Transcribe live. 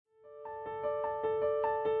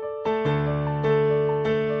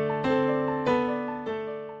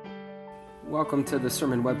Welcome to the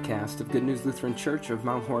sermon webcast of Good News Lutheran Church of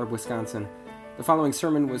Mount Horeb, Wisconsin. The following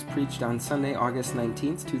sermon was preached on Sunday, August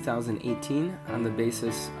 19th, 2018, on the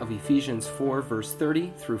basis of Ephesians 4, verse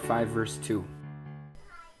 30 through 5, verse 2.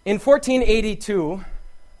 In 1482,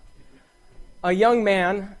 a young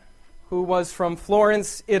man who was from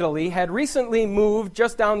Florence, Italy, had recently moved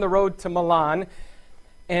just down the road to Milan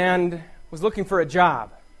and was looking for a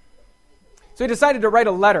job. So he decided to write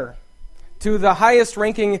a letter to the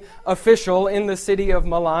highest-ranking official in the city of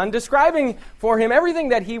Milan, describing for him everything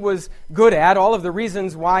that he was good at, all of the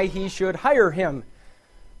reasons why he should hire him.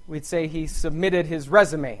 We'd say he submitted his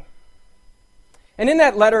resume. And in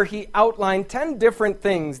that letter, he outlined 10 different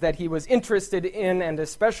things that he was interested in and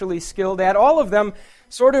especially skilled at, all of them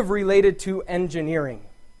sort of related to engineering.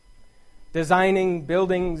 Designing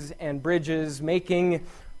buildings and bridges, making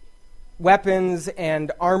weapons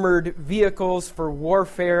and armored vehicles for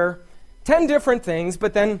warfare, 10 different things,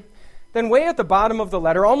 but then way at the bottom of the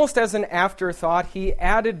letter, almost as an afterthought, he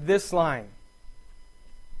added this line.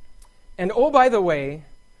 And oh, by the way,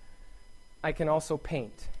 I can also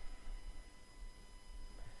paint.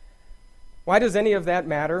 Why does any of that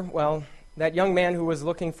matter? Well, that young man who was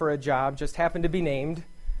looking for a job just happened to be named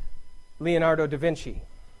Leonardo da Vinci.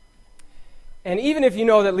 And even if you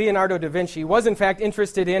know that Leonardo da Vinci was in fact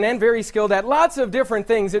interested in and very skilled at lots of different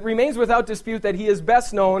things, it remains without dispute that he is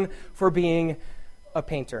best known for being a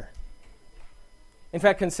painter. In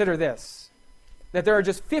fact, consider this, that there are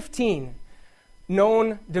just 15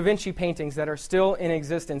 known Da Vinci paintings that are still in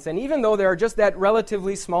existence. And even though there are just that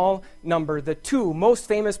relatively small number, the two most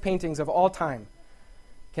famous paintings of all time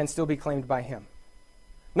can still be claimed by him.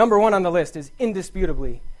 Number one on the list is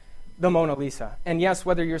indisputably the Mona Lisa. And yes,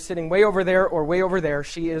 whether you're sitting way over there or way over there,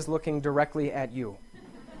 she is looking directly at you.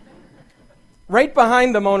 Right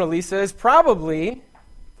behind the Mona Lisa is probably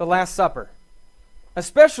The Last Supper,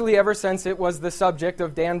 especially ever since it was the subject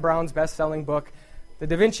of Dan Brown's best-selling book, The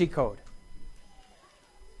Da Vinci Code.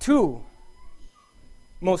 Two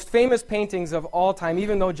most famous paintings of all time,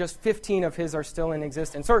 even though just 15 of his are still in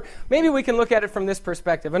existence. Or maybe we can look at it from this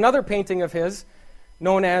perspective. Another painting of his,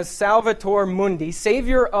 known as Salvator Mundi,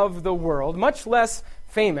 Savior of the World, much less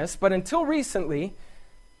famous, but until recently,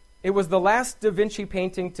 it was the last Da Vinci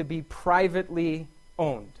painting to be privately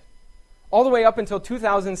owned. All the way up until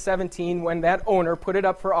 2017, when that owner put it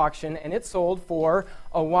up for auction, and it sold for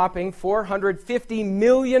a whopping $450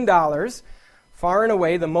 million, far and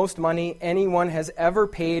away the most money anyone has ever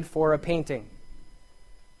paid for a painting.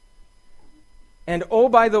 And oh,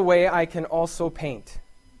 by the way, I can also paint.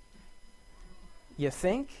 You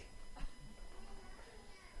think?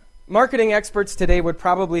 Marketing experts today would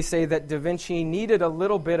probably say that Da Vinci needed a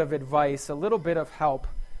little bit of advice, a little bit of help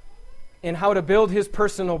in how to build his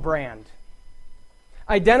personal brand.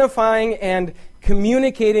 Identifying and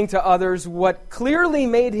communicating to others what clearly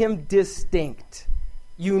made him distinct,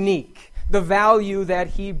 unique, the value that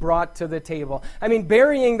he brought to the table. I mean,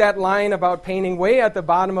 burying that line about painting way at the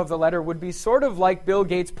bottom of the letter would be sort of like Bill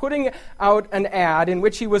Gates putting out an ad in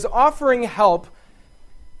which he was offering help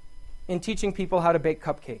in teaching people how to bake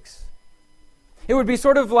cupcakes. It would be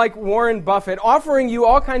sort of like Warren Buffett offering you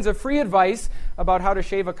all kinds of free advice about how to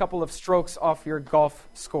shave a couple of strokes off your golf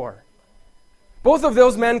score. Both of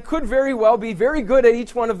those men could very well be very good at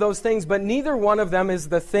each one of those things, but neither one of them is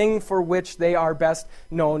the thing for which they are best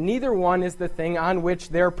known. Neither one is the thing on which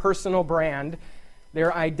their personal brand,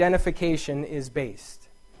 their identification is based.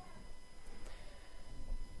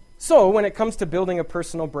 So, when it comes to building a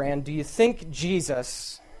personal brand, do you think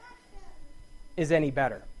Jesus is any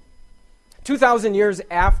better? 2,000 years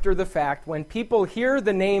after the fact, when people hear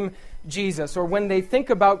the name Jesus, or when they think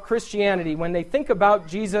about Christianity, when they think about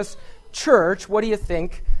Jesus' church, what do you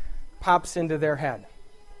think pops into their head?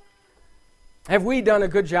 Have we done a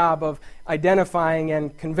good job of identifying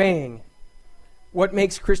and conveying what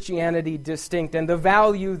makes Christianity distinct and the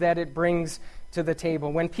value that it brings to the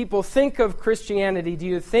table? When people think of Christianity, do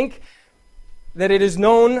you think that it is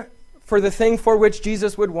known for the thing for which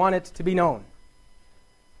Jesus would want it to be known?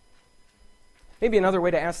 Maybe another way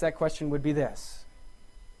to ask that question would be this.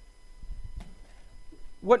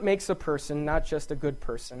 What makes a person not just a good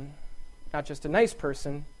person, not just a nice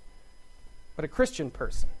person, but a Christian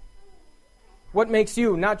person? What makes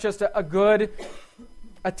you not just a good,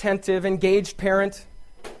 attentive, engaged parent,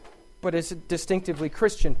 but a distinctively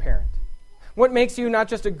Christian parent? What makes you not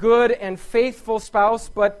just a good and faithful spouse,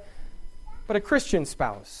 but a Christian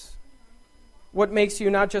spouse? What makes you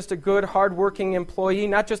not just a good, hard-working employee,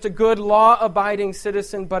 not just a good, law-abiding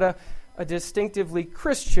citizen, but a distinctively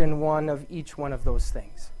Christian one of each one of those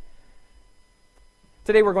things?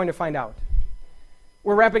 Today we're going to find out.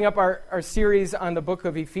 We're wrapping up our series on the book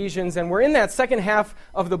of Ephesians, and we're in that second half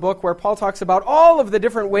of the book where Paul talks about all of the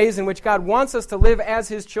different ways in which God wants us to live as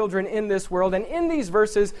his children in this world. And in these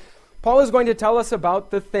verses, Paul is going to tell us about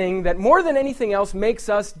the thing that more than anything else makes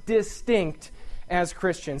us distinct as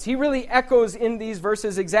Christians. He really echoes in these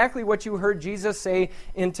verses exactly what you heard Jesus say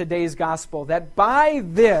in today's gospel, that by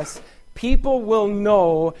this, people will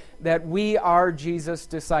know that we are Jesus'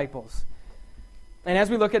 disciples. And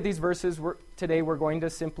as we look at these verses today, we're going to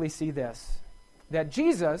simply see this, that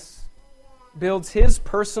Jesus builds his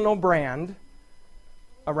personal brand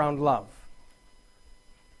around love.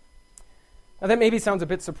 Now that maybe sounds a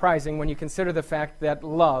bit surprising when you consider the fact that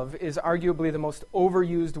love is arguably the most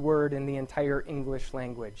overused word in the entire English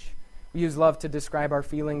language. We use love to describe our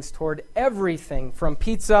feelings toward everything, from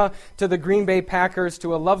pizza to the Green Bay Packers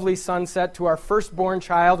to a lovely sunset to our firstborn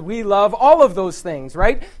child. We love all of those things,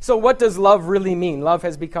 right? So what does love really mean? Love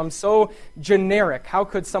has become so generic. How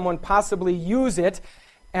could someone possibly use it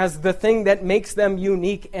as the thing that makes them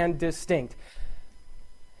unique and distinct?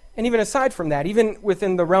 And even aside from that, even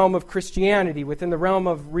within the realm of Christianity, within the realm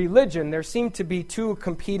of religion, there seem to be two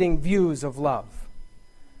competing views of love.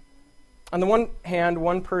 On the one hand,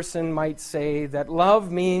 one person might say that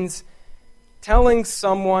love means telling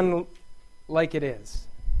someone like it is.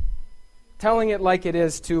 Telling it like it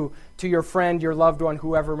is to your friend, your loved one,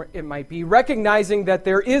 whoever it might be. Recognizing that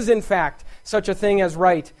there is, in fact, such a thing as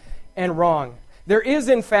right and wrong. There is,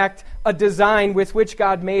 in fact, a design with which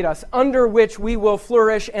God made us, under which we will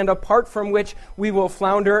flourish and apart from which we will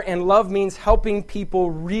flounder. And love means helping people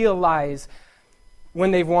realize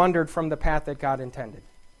when they've wandered from the path that God intended.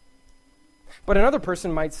 But another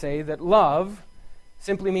person might say that love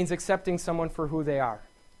simply means accepting someone for who they are,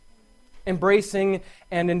 embracing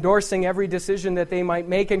and endorsing every decision that they might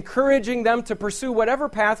make, encouraging them to pursue whatever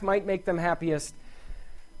path might make them happiest.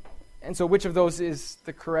 And so which of those is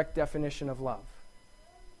the correct definition of love?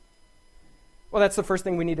 Well, that's the first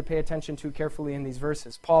thing we need to pay attention to carefully in these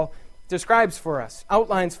verses. Paul describes for us,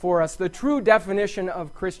 outlines for us the true definition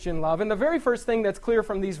of Christian love. And the very first thing that's clear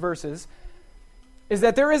from these verses is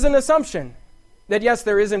that there is an assumption that, yes,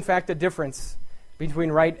 there is in fact a difference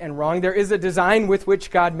between right and wrong. There is a design with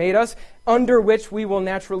which God made us, under which we will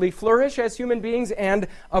naturally flourish as human beings, and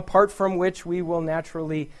apart from which we will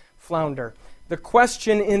naturally flounder. The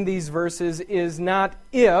question in these verses is not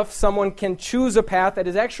if someone can choose a path that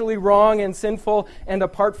is actually wrong and sinful and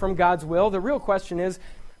apart from God's will. The real question is,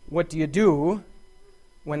 what do you do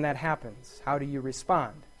when that happens? How do you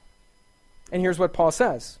respond? And here's what Paul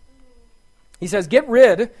says. He says, get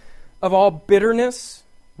rid of all bitterness,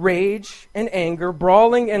 rage, and anger,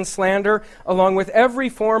 brawling and slander, along with every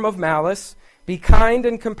form of malice. Be kind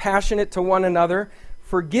and compassionate to one another,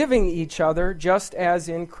 forgiving each other, just as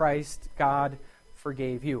in Christ God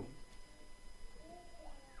forgave you.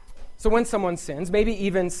 So when someone sins, maybe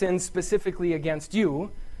even sins specifically against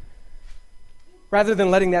you, rather than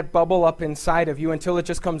letting that bubble up inside of you until it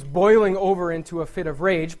just comes boiling over into a fit of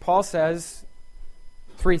rage, Paul says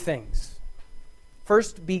three things.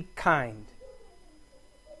 First, be kind.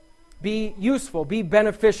 Be useful, be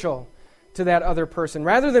beneficial to that other person.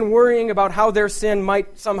 Rather than worrying about how their sin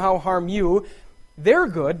might somehow harm you, their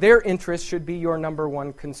good, their interest should be your number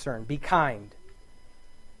one concern. Be kind.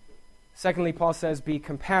 Secondly, Paul says, be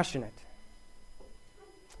compassionate.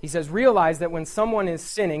 He says, realize that when someone is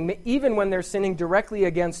sinning, even when they're sinning directly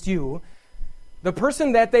against you, the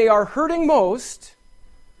person that they are hurting most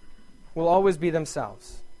will always be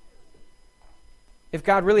themselves. If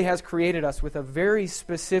God really has created us with a very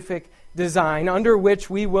specific design under which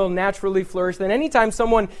we will naturally flourish, then anytime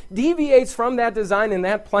someone deviates from that design and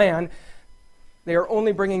that plan, they are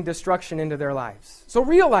only bringing destruction into their lives. So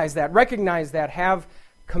realize that, recognize that, have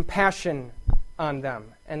compassion on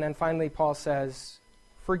them. And then finally, Paul says,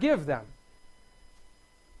 forgive them.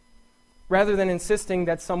 Rather than insisting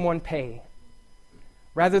that someone pay,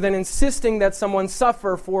 rather than insisting that someone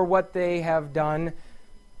suffer for what they have done,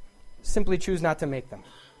 simply choose not to make them.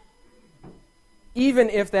 Even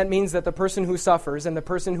if that means that the person who suffers and the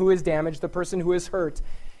person who is damaged, the person who is hurt,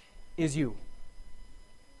 is you.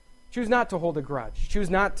 Choose not to hold a grudge. Choose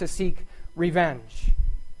not to seek revenge.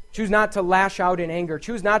 Choose not to lash out in anger.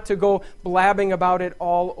 Choose not to go blabbing about it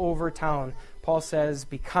all over town. Paul says,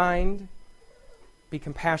 be kind, be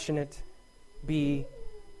compassionate, be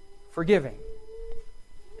forgiving.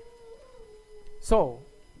 So,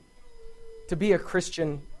 to be a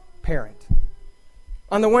Christian parent,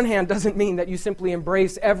 on the one hand, doesn't mean that you simply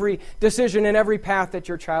embrace every decision and every path that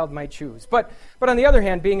your child might choose. But on the other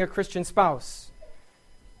hand, being a Christian spouse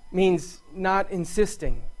means not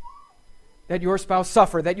insisting that your spouse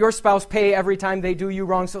suffer, that your spouse pay every time they do you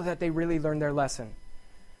wrong so that they really learn their lesson.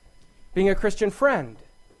 Being a Christian friend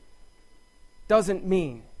doesn't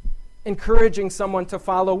mean encouraging someone to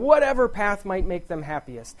follow whatever path might make them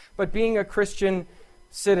happiest. But being a Christian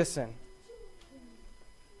citizen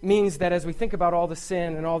means that as we think about all the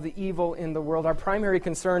sin and all the evil in the world, our primary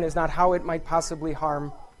concern is not how it might possibly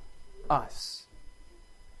harm us.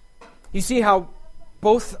 You see how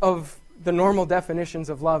both of the normal definitions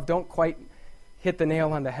of love don't quite hit the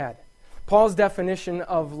nail on the head. Paul's definition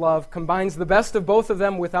of love combines the best of both of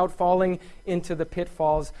them without falling into the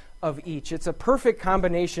pitfalls of each. It's a perfect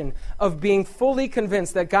combination of being fully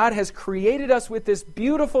convinced that God has created us with this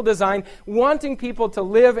beautiful design, wanting people to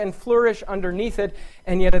live and flourish underneath it,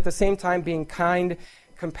 and yet at the same time being kind,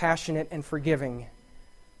 compassionate, and forgiving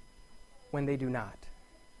when they do not.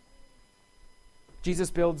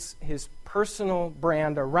 Jesus builds his personal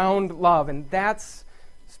brand around love, and that's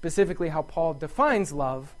specifically how Paul defines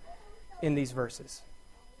love in these verses.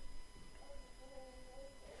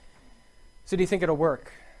 So do you think it'll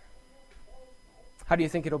work? How do you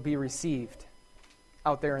think it'll be received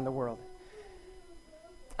out there in the world?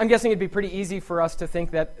 I'm guessing it'd be pretty easy for us to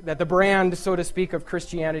think that the brand, so to speak, of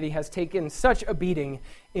Christianity has taken such a beating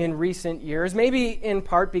in recent years, maybe in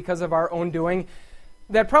part because of our own doing,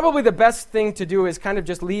 that probably the best thing to do is kind of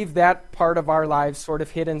just leave that part of our lives sort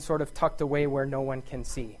of hidden, sort of tucked away where no one can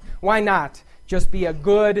see. Why not just be a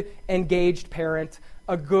good, engaged parent,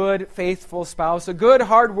 a good, faithful spouse, a good,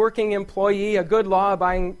 hard-working employee, a good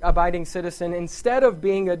law-abiding citizen, instead of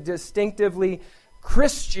being a distinctively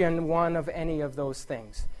Christian one of any of those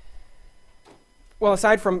things? Well,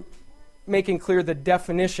 aside from making clear the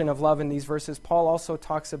definition of love in these verses, Paul also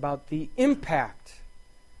talks about the impact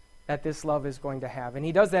that this love is going to have. And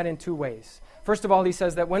he does that in two ways. First of all, he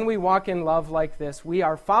says that when we walk in love like this, we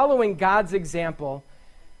are following God's example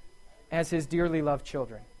as his dearly loved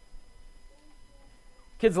children.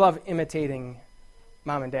 Kids love imitating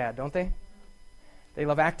mom and dad, don't they? They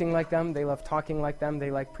love acting like them. They love talking like them.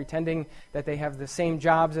 They like pretending that they have the same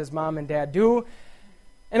jobs as mom and dad do.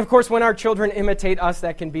 And of course, when our children imitate us,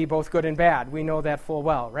 that can be both good and bad. We know that full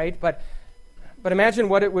well, right? But imagine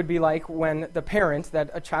what it would be like when the parent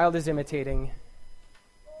that a child is imitating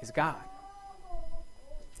is God.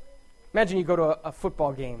 Imagine you go to a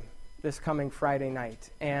football game this coming Friday night,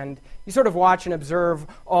 and you sort of watch and observe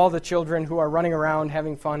all the children who are running around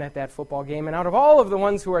having fun at that football game, and out of all of the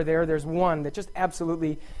ones who are there, there's one that just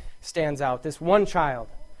absolutely stands out. This one child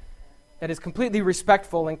that is completely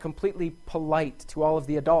respectful and completely polite to all of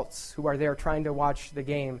the adults who are there trying to watch the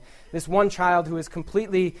game. This one child who is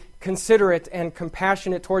completely considerate and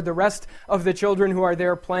compassionate toward the rest of the children who are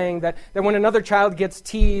there playing, that when another child gets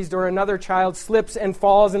teased or another child slips and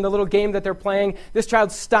falls in the little game that they're playing, this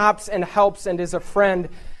child stops and helps and is a friend.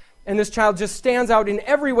 And this child just stands out in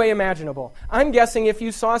every way imaginable. I'm guessing if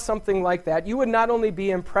you saw something like that, you would not only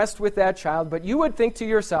be impressed with that child, but you would think to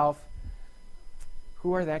yourself,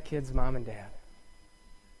 who are that kid's mom and dad?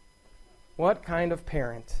 What kind of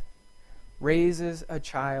parent raises a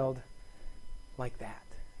child like that?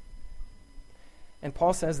 And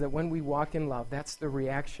Paul says that when we walk in love, that's the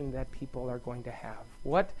reaction that people are going to have.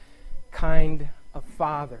 What kind of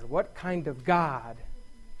father, what kind of God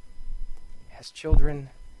has children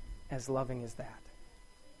as loving as that?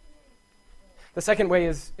 The second way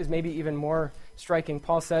is maybe even more striking.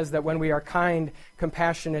 Paul says that when we are kind,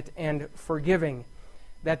 compassionate, and forgiving,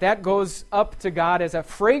 that goes up to God as a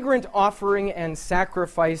fragrant offering and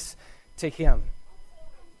sacrifice to him.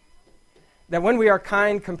 That when we are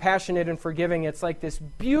kind, compassionate, and forgiving, it's like this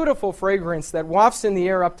beautiful fragrance that wafts in the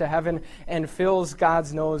air up to heaven and fills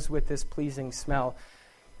God's nose with this pleasing smell.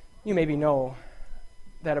 You maybe know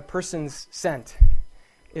that a person's scent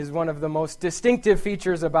is one of the most distinctive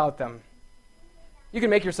features about them. You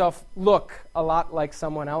can make yourself look a lot like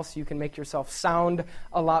someone else. You can make yourself sound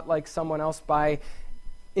a lot like someone else by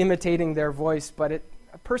imitating their voice, but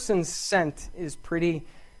a person's scent is pretty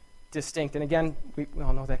distinct. And again, we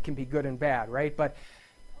all know that can be good and bad, right? But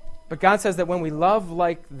God says that when we love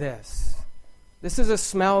like this is a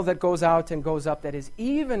smell that goes out and goes up that is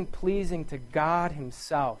even pleasing to God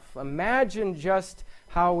himself. Imagine just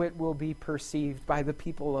how it will be perceived by the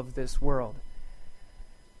people of this world.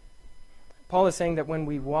 Paul is saying that when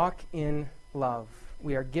we walk in love,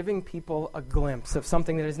 we are giving people a glimpse of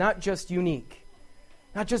something that is not just unique,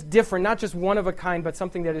 not just different, not just one of a kind, but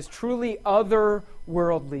something that is truly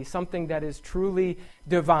otherworldly, something that is truly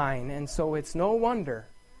divine. And so it's no wonder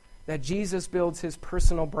that Jesus builds his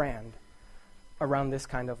personal brand around this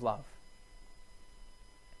kind of love.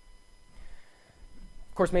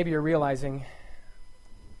 Of course, maybe you're realizing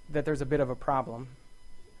that there's a bit of a problem.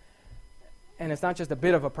 And it's not just a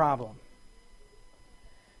bit of a problem.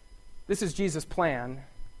 This is Jesus' plan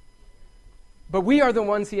but we are the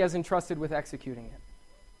ones he has entrusted with executing it.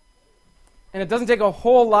 And it doesn't take a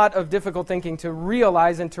whole lot of difficult thinking to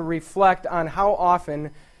realize and to reflect on how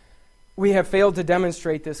often we have failed to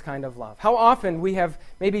demonstrate this kind of love. How often we have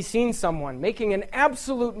maybe seen someone making an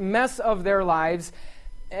absolute mess of their lives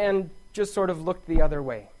and just sort of looked the other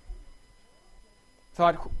way.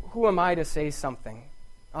 Thought, who am I to say something?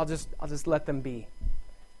 I'll just let them be.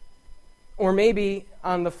 Or maybe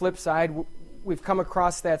on the flip side, we've come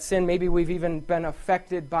across that sin. Maybe we've even been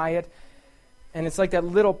affected by it. And it's like that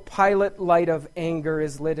little pilot light of anger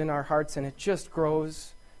is lit in our hearts, and it just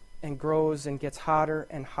grows and grows and gets hotter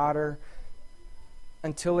and hotter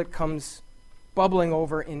until it comes bubbling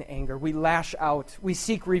over in anger. We lash out. We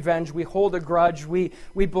seek revenge. We hold a grudge. We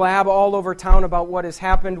blab all over town about what has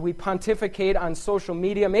happened. We pontificate on social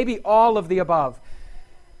media, maybe all of the above.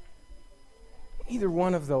 Either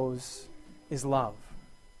one of those is love.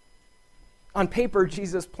 On paper,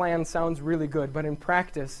 Jesus' plan sounds really good, but in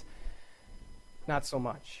practice, not so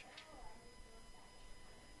much.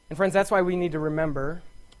 And friends, that's why we need to remember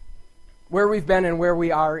where we've been and where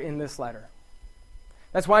we are in this letter.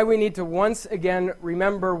 That's why we need to once again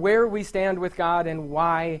remember where we stand with God and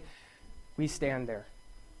why we stand there.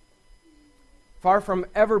 Far from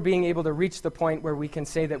ever being able to reach the point where we can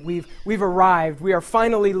say that we've arrived, we are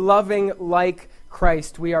finally loving like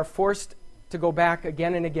Christ, we are forced to go back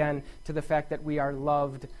again and again to the fact that we are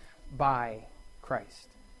loved by Christ.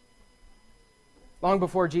 Long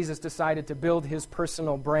before Jesus decided to build his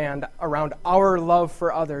personal brand around our love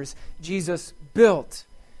for others, Jesus built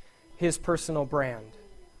his personal brand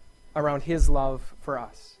around his love for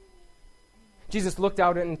us. Jesus looked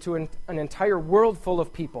out into an entire world full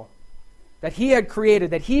of people that he had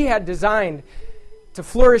created, that he had designed to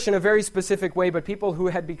flourish in a very specific way, but people who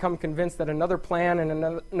had become convinced that another plan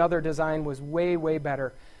and another design was way, way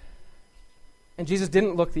better. And Jesus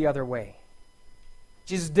didn't look the other way.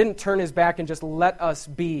 Jesus didn't turn his back and just let us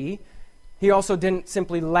be. He also didn't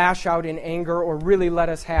simply lash out in anger or really let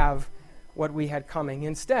us have what we had coming.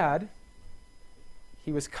 Instead,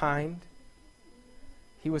 he was kind,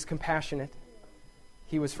 he was compassionate,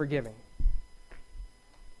 he was forgiving.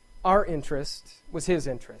 Our interest was his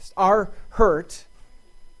interest. Our hurt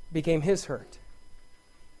became his hurt.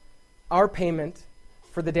 Our payment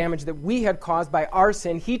for the damage that we had caused by our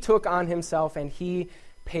sin, he took on himself and he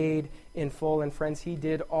paid in full. And friends, he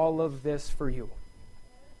did all of this for you.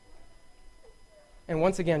 And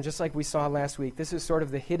once again, just like we saw last week, this is sort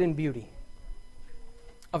of the hidden beauty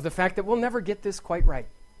of the fact that we'll never get this quite right.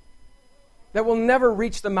 That we'll never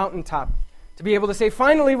reach the mountaintop to be able to say,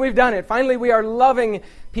 finally we've done it. Finally we are loving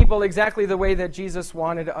people exactly the way that Jesus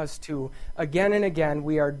wanted us to. Again and again,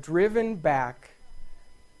 we are driven back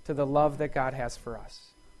to the love that God has for us.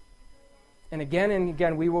 And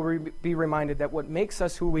again, we will be reminded that what makes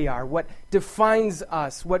us who we are, what defines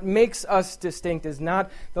us, what makes us distinct is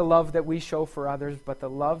not the love that we show for others, but the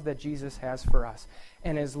love that Jesus has for us.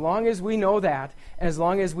 And as long as we know that, as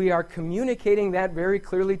long as we are communicating that very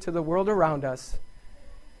clearly to the world around us,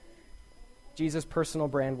 Jesus' personal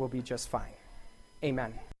brand will be just fine.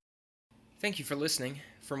 Amen. Thank you for listening.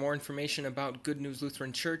 For more information about Good News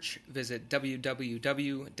Lutheran Church, visit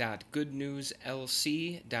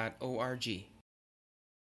www.goodnewslc.org.